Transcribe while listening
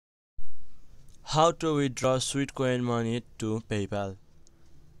How to withdraw Sweetcoin money to PayPal.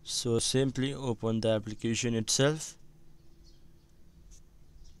 So simply open the application itself.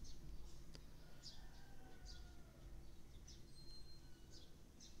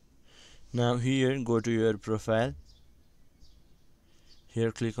 Now here go to your profile.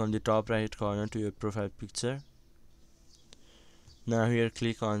 Here click on the top right corner to your profile picture. Now here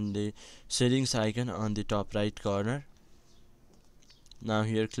click on the settings icon on the top right corner. Now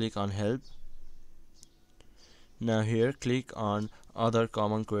here click on help. Now here click on other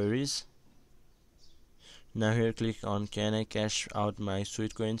common queries. Now here click on can I cash out my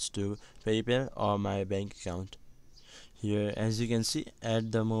Sweetcoins to PayPal or my bank account. Here as you can see,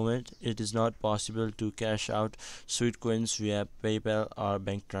 at the moment it is not possible to cash out Sweetcoins via PayPal or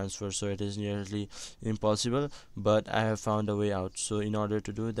bank transfer, so it is nearly impossible, but I have found a way out. So in order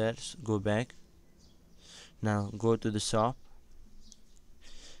to do that, go back. Now go to the shop.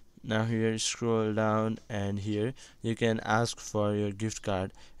 Now here scroll down, and here you can ask for your gift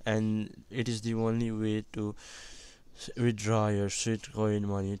card, and it is the only way to withdraw your Sweetcoin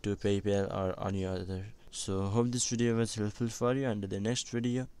money to PayPal or any other. So hope this video was helpful for you. Until the next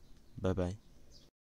video, bye bye.